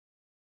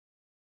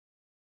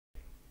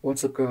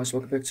What's up guys,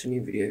 welcome back to a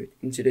new video.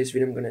 In today's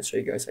video I'm going to show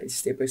you guys a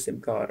step-by-step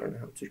guide on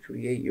how to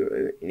create your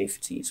own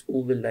NFTs,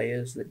 all the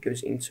layers that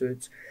goes into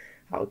it,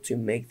 how to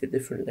make the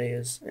different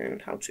layers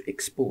and how to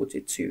export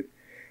it too.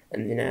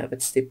 And then I have a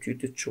step 2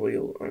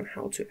 tutorial on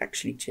how to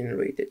actually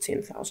generate the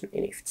 10,000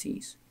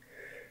 NFTs.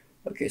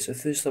 Okay, so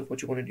first off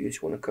what you want to do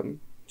is you want to come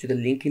to the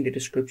link in the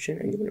description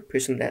and you want to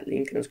press on that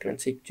link and it's going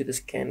to take you to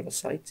this Canva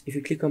site. If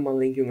you click on my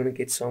link you're going to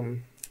get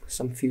some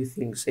few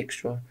things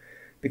extra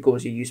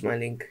because you use my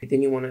link.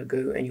 Then you want to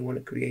go and you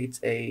want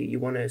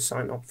to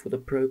sign up for the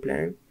pro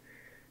plan.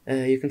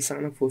 You can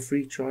sign up for a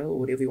free trial or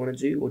whatever you want to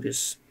do, or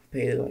just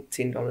pay like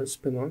 $10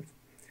 per month.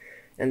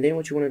 And then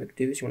what you want to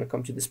do is you want to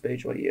come to this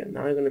page right here.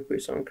 Now you're going to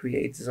press on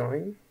create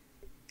design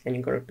and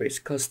you're going to press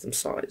custom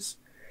size.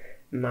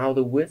 Now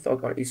the width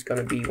is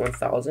going to be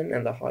 1000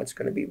 and the height is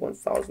going to be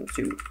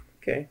 1002.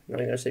 Okay, now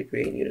you're going to say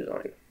create new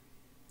design.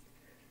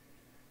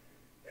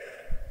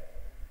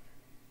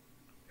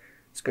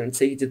 It's going to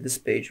take you to this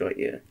page right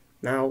here.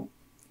 Now,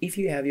 if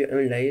you have your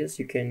own layers,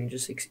 you can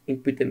just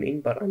input them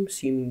in, but I'm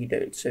assuming you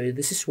don't. So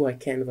this is why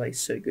Canva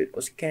is so good,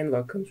 because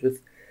Canva comes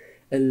with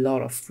a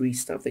lot of free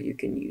stuff that you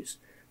can use.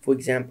 For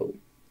example,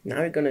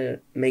 now you're going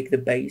to make the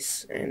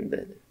base and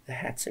the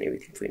hats and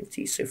everything for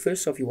NFTs. So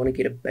first off, you want to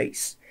get a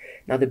base.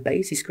 Now the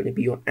base is going to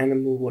be your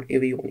animal,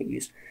 whatever you want to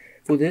use.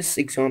 For this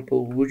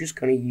example, we're just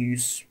going to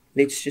use,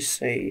 let's just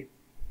say,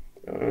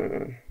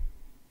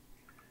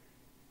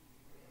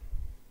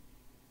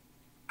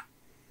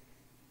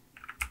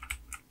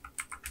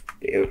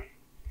 bear.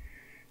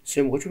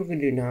 So what we're going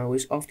to do now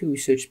is after we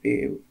search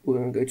bear, we're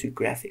going to go to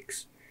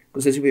graphics,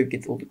 because this is where we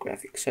get all the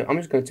graphics. So I'm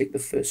just going to take the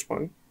first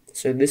one.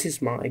 So this is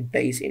my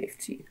base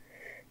NFT.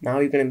 Now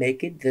you're going to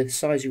make it the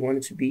size you want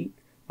it to be.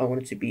 I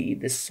want it to be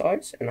this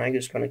size, and I'm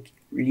just going to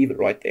leave it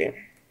right there.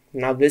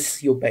 Now this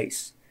is your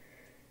base.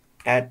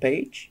 Add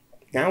page.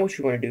 Now what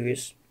you want to do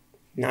is,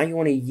 now you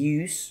want to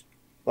use,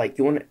 like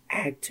you want to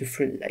add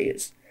different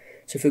layers.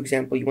 So for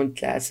example, you want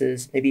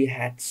glasses, maybe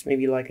hats,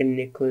 maybe like a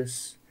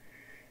necklace,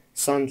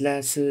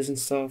 sunglasses and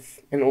stuff,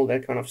 and all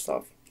that kind of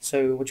stuff.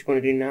 So what you're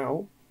going to do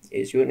now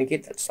is you're going to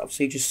get that stuff.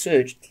 So you just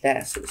search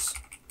glasses.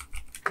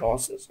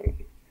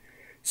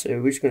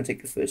 So we're just going to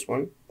take the first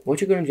one.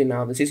 What you're going to do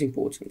now, this is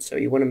important. So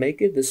you want to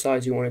make it the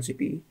size you want it to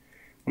be.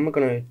 I'm not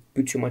going to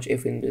put too much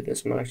effort into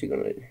this. I'm not actually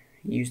going to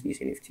use these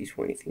NFTs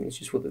for anything. It's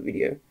just for the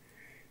video.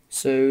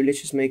 So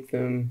let's just make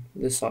them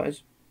this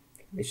size.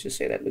 Let's just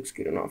say that looks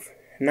good enough.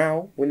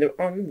 Now, when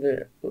they're on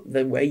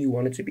the way you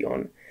want it to be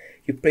on,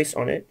 you press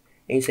on it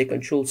and you say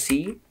Control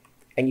C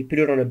and you put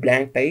it on a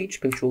blank page,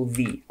 Control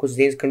V, because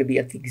then it's going to be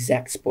at the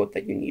exact spot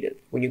that you need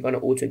it when you're going to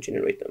auto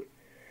generate them.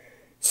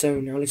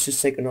 So now let's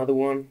just take another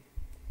one.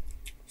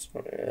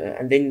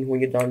 And then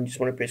when you're done, you just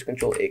want to press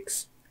Control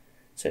X.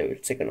 So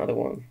let's take another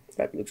one.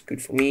 That looks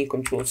good for me.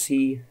 Control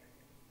C,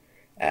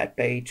 add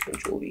page,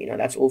 Control V. Now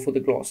that's all for the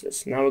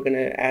glasses. Now we're going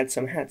to add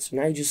some hats. So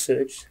now you just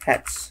search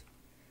hats,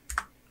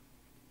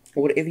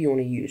 or whatever you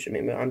want to use.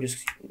 Remember, I'm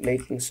just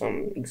making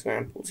some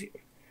examples here.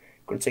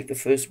 I'm going to take the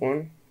first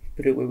one,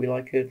 put it where we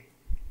like it.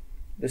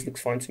 This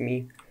looks fine to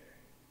me.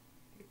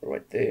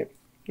 Right there.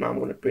 Now I'm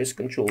going to press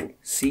Control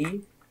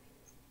C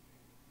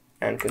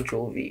and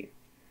Control V.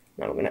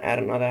 Now we're going to add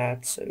another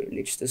hat, so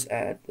let's just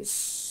add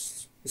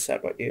this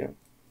hat right here.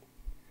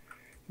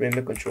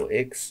 Remember, Control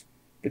X,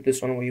 put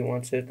this one where you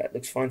want it. That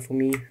looks fine for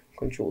me.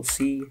 Control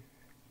C,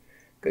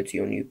 go to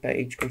your new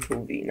page,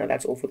 Control V. Now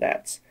that's all for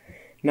that.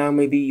 Now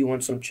maybe you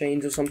want some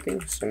chains or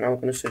something, so now we're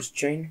going to search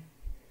chain.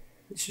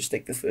 Let's just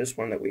take the first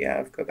one that we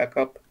have, go back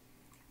up,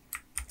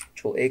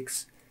 Control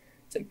X,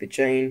 take the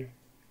chain.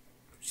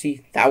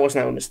 See, that was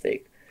now a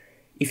mistake.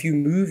 If you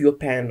move your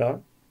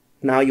panda,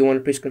 now you want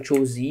to press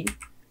Control Z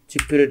to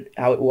put it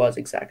how it was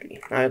exactly.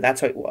 Now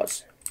that's how it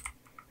was,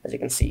 as you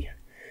can see,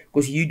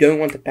 because you don't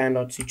want the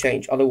panda to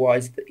change,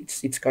 otherwise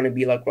it's going to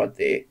be like right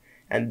there,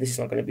 and this is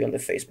not going to be on the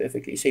face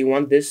perfectly. So you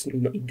want this,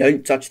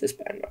 don't touch this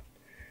panda,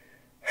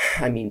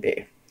 I mean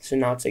there. So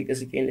now take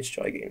this again, let's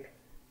try again.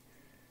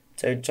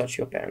 Don't touch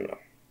your panda.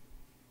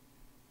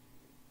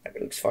 That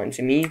looks fine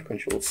to me.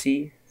 Control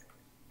C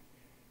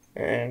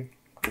and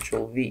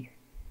Control V.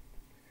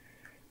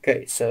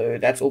 Okay, so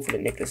that's all for the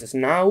necklaces.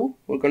 Now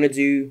we're going to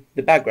do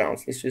the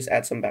backgrounds. Let's just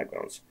add some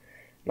backgrounds.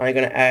 Now you're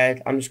going to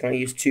add, I'm just going to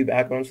use 2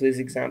 backgrounds for this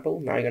example.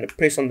 Now you're going to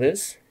press on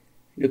this.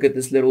 Look at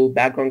this little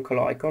background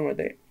color icon right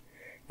there.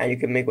 And you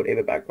can make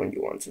whatever background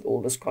you want. So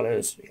all those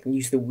colors. You can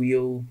use the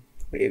wheel,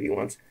 whatever you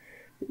want.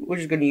 We're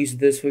just going to use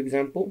this for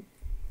example.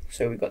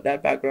 So we got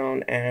that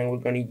background and we're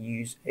going to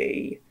use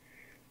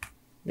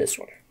this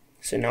one.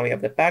 So now we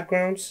have the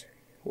backgrounds.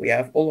 We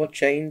have all our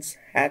chains,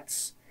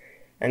 hats,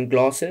 and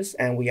glasses,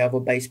 and we have a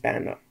base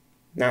panda.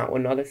 Now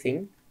another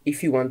thing,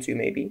 if you want to,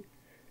 maybe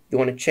you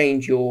want to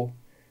change your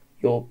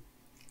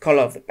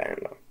color of the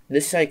panda.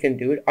 This is how you can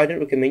do it. I don't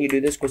recommend you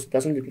do this because it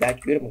doesn't look that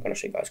good. I'm going to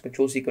show you guys.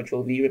 Control C,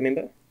 Control V,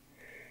 remember.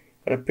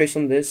 Going to press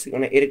on this, you're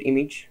going to edit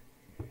image,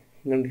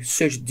 you're going to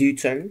search dew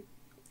tone,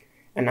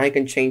 and now you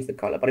can change the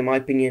color, but in my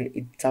opinion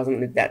it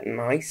doesn't look that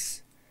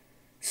nice,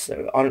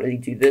 so I don't really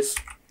do this.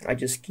 I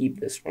just keep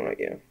this one right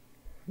here.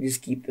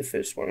 just keep the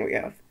first one we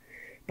have.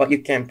 But you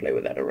can play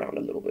with that around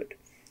a little bit.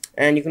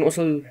 And you can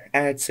also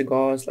add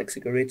cigars, like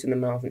cigarettes in the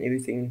mouth and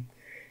everything.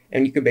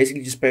 And you can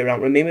basically just play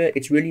around. Remember,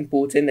 it's really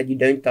important that you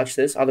don't touch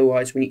this.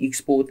 Otherwise, when you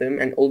export them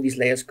and all these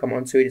layers come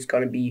onto it, it's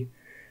going to be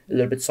a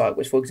little bit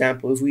sideways. For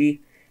example, if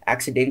we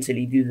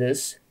accidentally do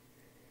this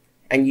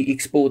and you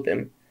export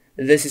them,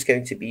 this is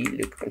going to be,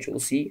 look, Control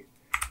C.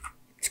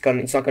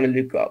 It's not going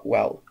to look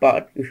well.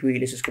 But if we,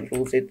 let's just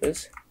Control Z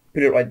this,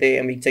 put it right there,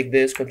 and we take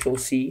this, Control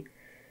C,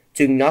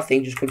 doing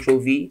nothing, just Control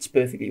V, it's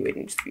perfectly where it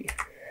needs to be.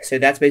 So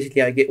that's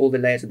basically how you get all the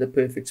layers at the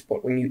perfect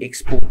spot when you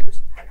export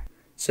this.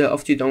 So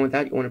after you're done with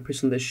that, you want to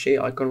press on the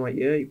share icon right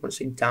here. You want to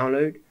say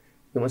download.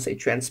 You want to say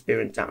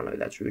transparent download.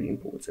 That's really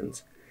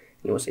important.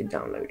 You want to say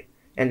download.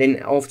 And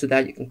then after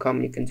that, you can come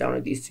and you can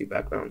download these two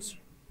backgrounds.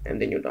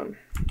 And then you're done.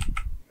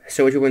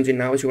 So what you're going to do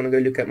now is you want to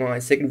go look at my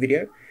second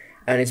video.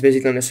 And it's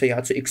basically going to show you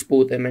how to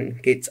export them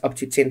and get up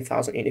to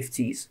 10,000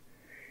 NFTs.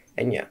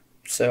 And yeah.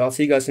 So I'll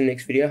see you guys in the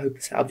next video. I hope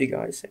this helped you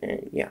guys.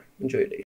 And yeah, enjoy your day.